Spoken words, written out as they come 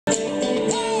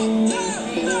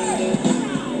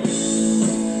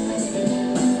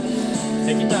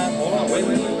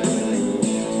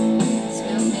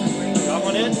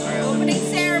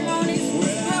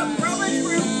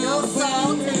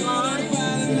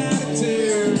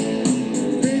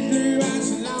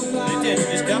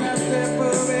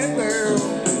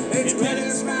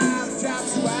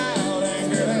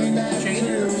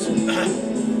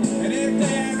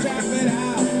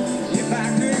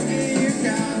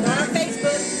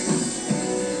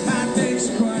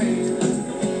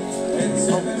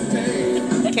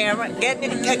camera. Get in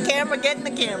the camera. Get in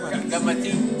the camera. Got my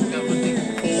teeth. Got my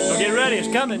teeth. So get ready. It's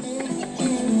coming.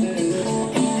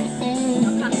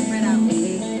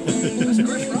 That's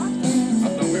Chris Rock. I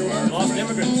thought we were. Lost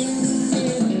Immigrants.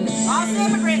 Lost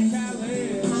Immigrants.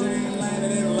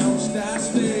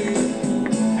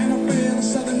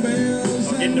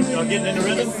 I'll get in the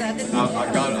rhythm. I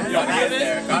got it.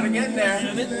 Gotta get in there.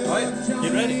 All right.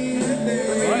 Get ready.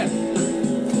 All right.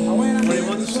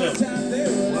 21 to 7.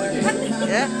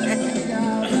 Yeah.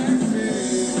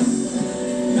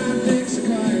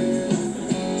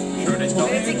 Sure they stop.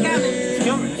 Where's it coming? It's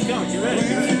coming. It's coming. Get ready.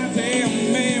 Get ready.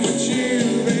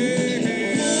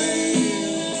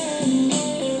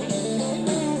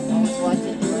 I was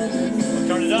watching.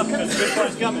 Turn it up because the good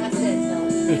part's coming. I said no.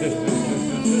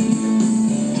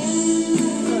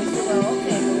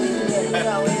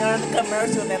 Well, we are in the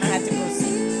commercial, then I had to go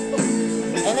see.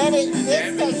 And then it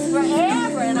takes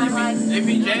forever, and I'm like, They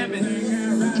be jamming.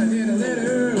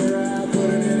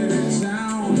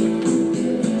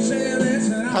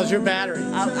 How's your battery?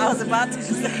 I was about to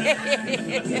say,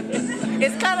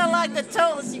 it's kind of like the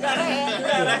toast. You gotta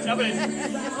have. Yeah, but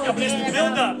it's the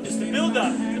build up. It's the build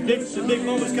up. The big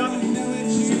moment's coming.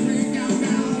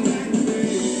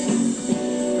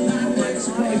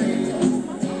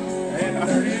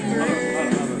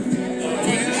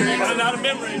 Run out of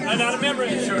memory. Run out of memory.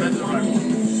 Sure, that's all right.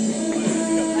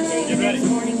 Get ready.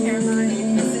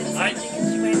 Alright.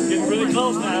 Getting really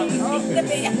close now.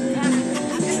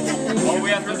 All we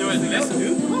have to do is listen.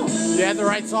 You had the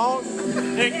right song?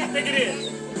 Think it is.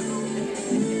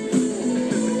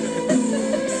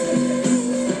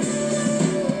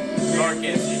 Laura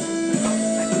can't see.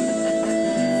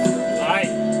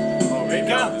 Alright. Oh, here it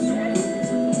comes.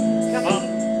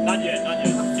 Not yet, not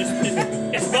yet.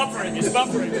 It's buffering, it's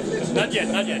buffering. Not yet,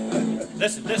 not yet.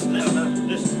 Listen.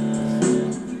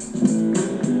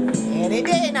 Any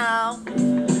day now.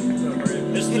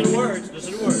 Listen to the words,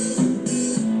 listen to the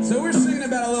words. So we're singing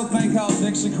about a little thing called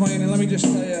Dixie Queen, and let me just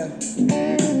tell you,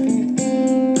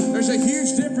 there's a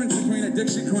huge difference between a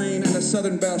Dixie Queen and a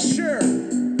Southern Belle. Sure,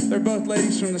 they're both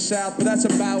ladies from the South, but that's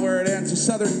about where it ends. A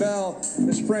Southern Belle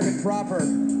is prim and proper.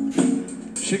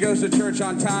 She goes to church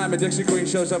on time. A Dixie Queen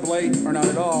shows up late or not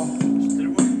at all.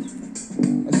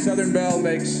 A Southern Belle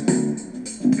makes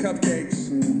cupcakes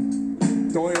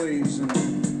and doilies and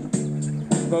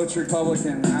votes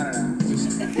Republican. I don't know.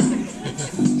 Just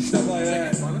stuff like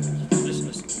that.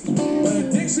 But a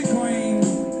Dixie Queen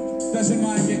doesn't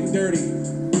mind getting dirty,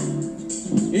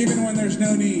 even when there's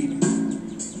no need.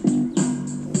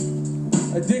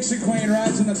 A Dixie Queen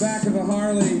rides in the back of a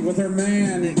Harley with her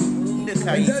man and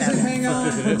doesn't hang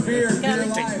on for fear of dear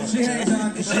life. She hangs on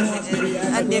because she wants to be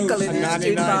A nickel in his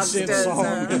 99-cent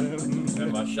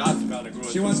song. My shots gotta grow.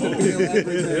 She wants to feel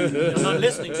everything. I'm not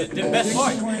listening to the best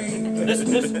part. Dixie Queen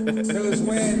Listen. knows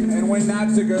when and when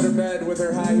not to go to bed with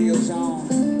her high heels on.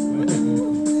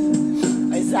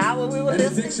 Is that what we were And a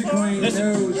listening Dixie for? Queen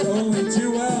knows only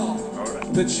too well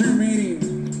the true meaning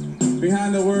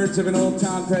behind the words of an old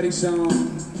Tom Petty song.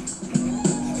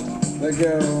 Let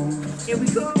go. Here we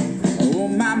go. Oh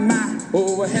my,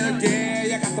 oh hell yeah,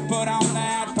 you got to put on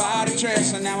that party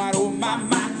dress. And now I, oh my,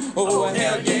 oh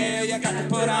hell yeah, you got to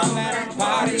put on that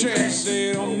party dress.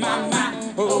 Oh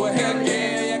my, oh hell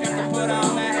yeah, you got to put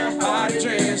on that party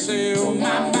dress. Oh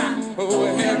my, oh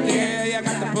hell yeah.